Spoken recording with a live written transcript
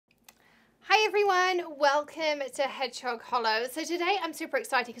everyone, welcome to Hedgehog Hollow. So today I'm super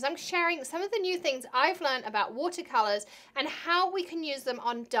excited because I'm sharing some of the new things I've learned about watercolors and how we can use them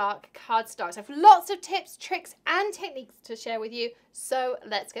on dark cardstock. So I have lots of tips, tricks and techniques to share with you, so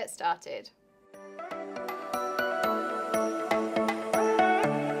let's get started.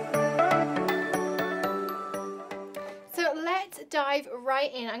 Let's dive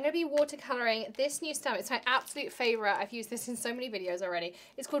right in. I'm going to be watercoloring this new stamp. It's my absolute favorite. I've used this in so many videos already.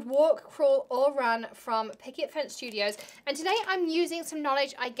 It's called Walk, Crawl or Run from Picket Studios. And today I'm using some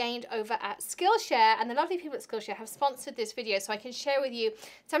knowledge I gained over at Skillshare, and the lovely people at Skillshare have sponsored this video so I can share with you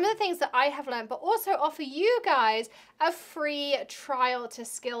some of the things that I have learned, but also offer you guys a free trial to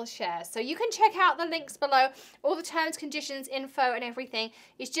Skillshare. So you can check out the links below. All the terms, conditions, info and everything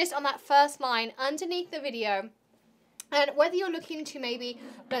is just on that first line underneath the video. And whether you're looking to maybe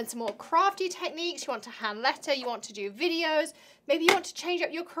learn some more crafty techniques, you want to hand letter, you want to do videos, maybe you want to change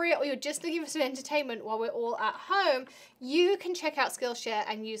up your career, or you're just looking for some entertainment while we're all at home, you can check out Skillshare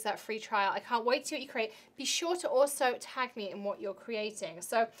and use that free trial. I can't wait to see what you create. Be sure to also tag me in what you're creating.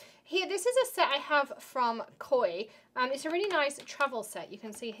 So here, this is a set I have from Koi. It's a really nice travel set, you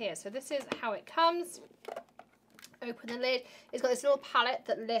can see here. So this is how it comes. Open the lid. It's got this little palette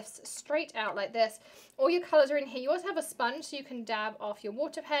that lifts straight out like this. All your colours are in here. You also have a sponge so you can dab off your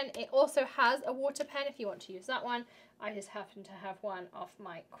water pen. It also has a water pen if you want to use that one. I just happen to have one off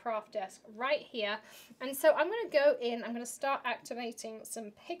my craft desk right here. And so I'm going to go in, I'm going to start activating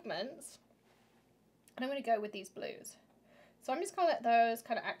some pigments. And I'm going to go with these blues. So I'm just going to let those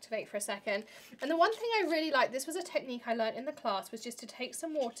kind of activate for a second. And the one thing I really like, this was a technique I learned in the class, was just to take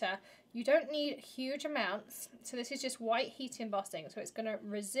some water. You don't need huge amounts. So this is just white heat embossing. So it's going to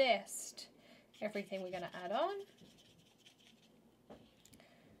resist everything we're going to add on.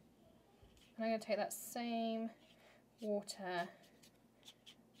 And I'm going to take that same water.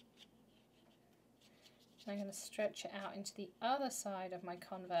 I'm going to stretch it out into the other side of my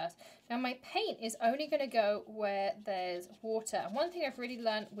canvas. Now my paint is only going to go where there's water. And one thing I've really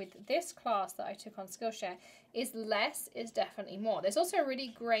learned with this class that I took on Skillshare is less is definitely more. There's also a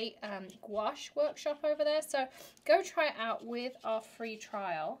really great gouache workshop over there. So go try it out with our free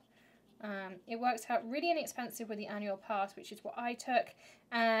trial. It works out really inexpensive with the annual pass, which is what I took.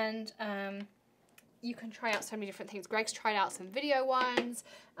 And you can try out so many different things. Greg's tried out some video ones.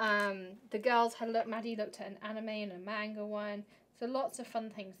 The girls had Maddie looked at an anime and a manga one. So lots of fun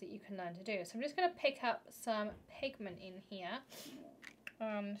things that you can learn to do. So I'm just going to pick up some pigment in here.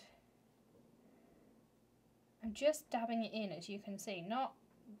 And I'm just dabbing it in, as you can see. Not,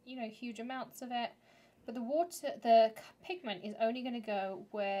 you know, huge amounts of it. But the pigment is only going to go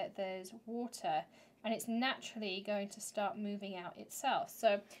where there's water. And it's naturally going to start moving out itself.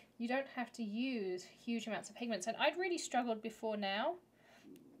 So you don't have to use huge amounts of pigments. And I'd really struggled before now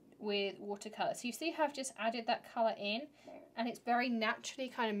with watercolor. So you see how I've just added that color in and it's very naturally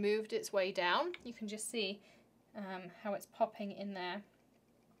kind of moved its way down. You can just see how it's popping in there.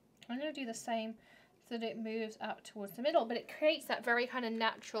 I'm going to do the same so that it moves up towards the middle, but it creates that very kind of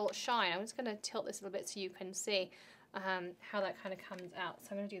natural shine. I'm just going to tilt this a little bit so you can see how that kind of comes out. So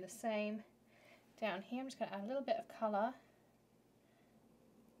I'm going to do the same down here. I'm just going to add a little bit of colour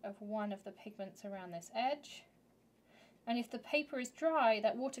of one of the pigments around this edge. And if the paper is dry,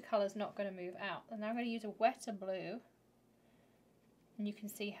 that watercolour is not going to move out. And now I'm going to use a wetter blue. And you can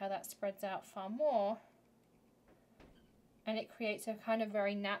see how that spreads out far more. And it creates a kind of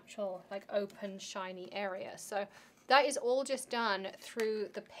very natural, like open, shiny area. So that is all just done through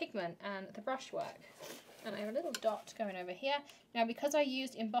the pigment and the brushwork. And I have a little dot going over here. Now because I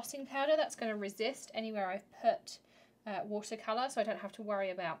used embossing powder, that's going to resist anywhere I've put watercolor, so I don't have to worry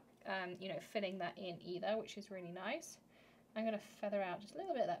about you know, filling that in either, which is really nice. I'm going to feather out just a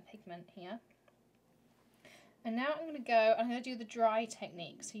little bit of that pigment here. And now I'm going to do the dry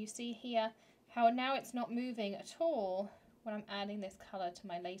technique. So you see here how now it's not moving at all when I'm adding this color to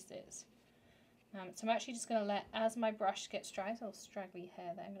my laces. So I'm actually just going to let, as my brush gets dry, so a little straggly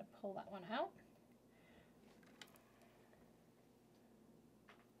hair there, I'm going to pull that one out.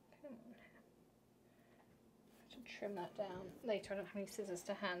 Trim that down later. I don't have any scissors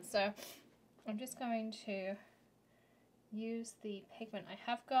to hand, so I'm just going to use the pigment I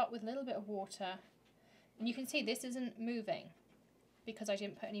have got with a little bit of water, and you can see this isn't moving because I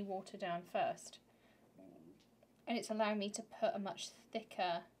didn't put any water down first, and it's allowing me to put a much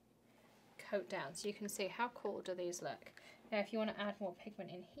thicker coat down. So you can see how cool do these look. Now if you want to add more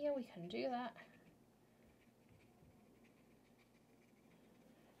pigment in here, we can do that.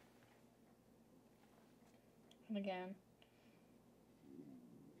 Again.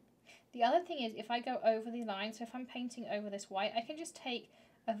 The other thing is if I go over the line, so if I'm painting over this white, I can just take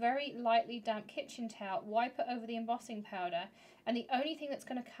a very lightly damp kitchen towel, wipe it over the embossing powder, and the only thing that's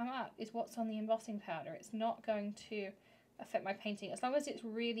going to come up is what's on the embossing powder. It's not going to affect my painting as long as it's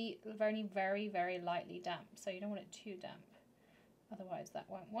really very, very, very lightly damp. So you don't want it too damp, otherwise that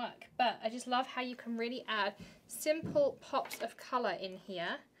won't work. But I just love how you can really add simple pops of colour in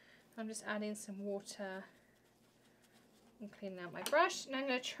here. I'm just adding some water and cleaning out my brush, and I'm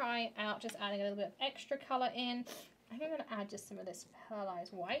going to try out just adding a little bit of extra colour in. I'm going to add just some of this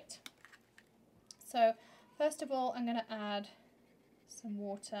pearlized white. So first of all, I'm going to add some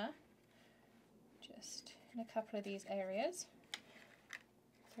water just in a couple of these areas.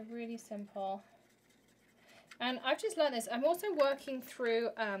 So really simple. And I've just learned this. I'm also working through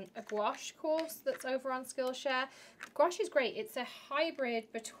a gouache course that's over on Skillshare. Gouache is great. It's a hybrid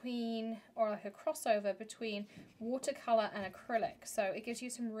between, or like a crossover between watercolor and acrylic. So it gives you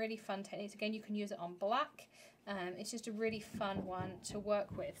some really fun techniques. Again, you can use it on black. It's just a really fun one to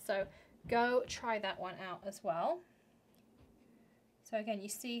work with. So go try that one out as well. So again, you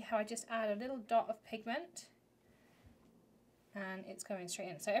see how I just add a little dot of pigment and it's going straight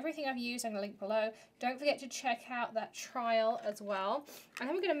in. So everything I've used I'm going to link below. Don't forget to check out that trial as well. And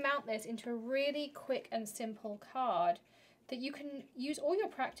then we're going to mount this into a really quick and simple card that you can use all your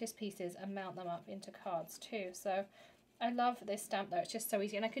practice pieces and mount them up into cards too. So I love this stamp though, it's just so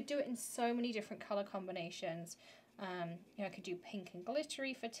easy, and I could do it in so many different color combinations. You know, I could do pink and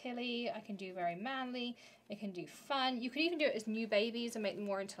glittery for Tilly, I can do very manly, I can do fun. You could even do it as new babies and make them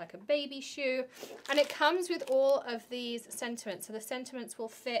more into like a baby shoe. And it comes with all of these sentiments. So the sentiments will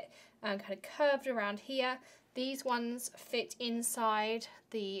fit kind of curved around here. These ones fit inside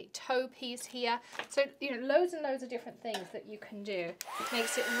the toe piece here. So, you know, loads and loads of different things that you can do.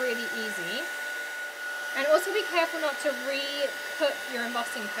 Makes it really easy. And also be careful not to re-put your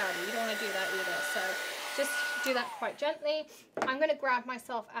embossing powder. You don't want to do that either. So just do that quite gently. I'm going to grab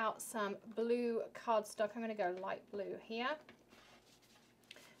myself out some blue cardstock. I'm going to go light blue here.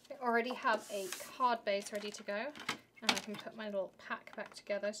 I already have a card base ready to go. And I can put my little pack back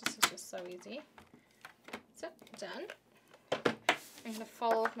together. This is just so easy. So, done. I'm going to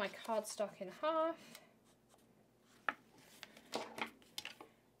fold my cardstock in half.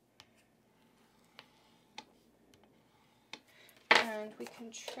 And we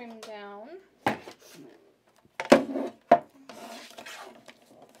can trim down.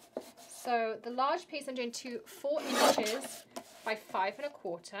 So the large piece I'm doing to 4 inches by 5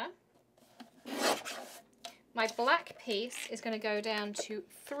 1/4. My black piece is going to go down to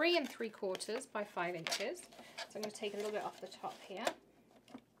 3 3/4 by 5 inches. So I'm going to take a little bit off the top here.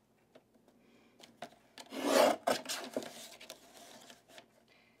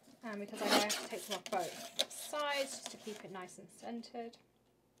 And because I know I have to take some off both sides just to keep it nice and centered.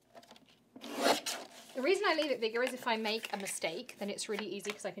 The reason I leave it bigger is if I make a mistake, then it's really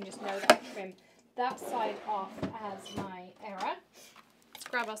easy because I can just know that I trim that side off as my error. Let's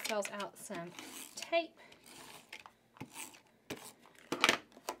grab ourselves out some tape.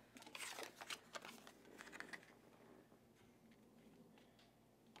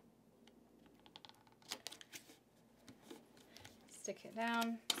 Stick it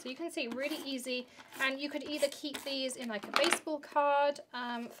down. So you can see really easy, and you could either keep these in like a baseball card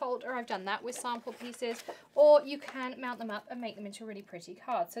folder, I've done that with sample pieces, or you can mount them up and make them into really pretty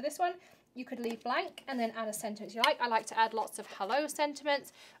cards. So this one you could leave blank and then add a sentiment you like. I like to add lots of hello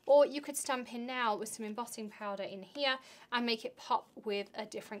sentiments, or you could stamp in now with some embossing powder in here and make it pop with a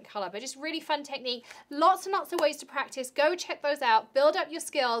different color. But just really fun technique. Lots and lots of ways to practice. Go check those out, build up your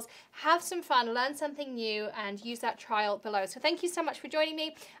skills, have some fun, learn something new, and use that trial below. So thank you so much for joining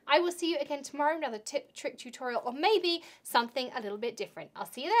me. I will see you again tomorrow, another tip, trick tutorial, or maybe something a little bit different. I'll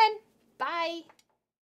see you then. Bye.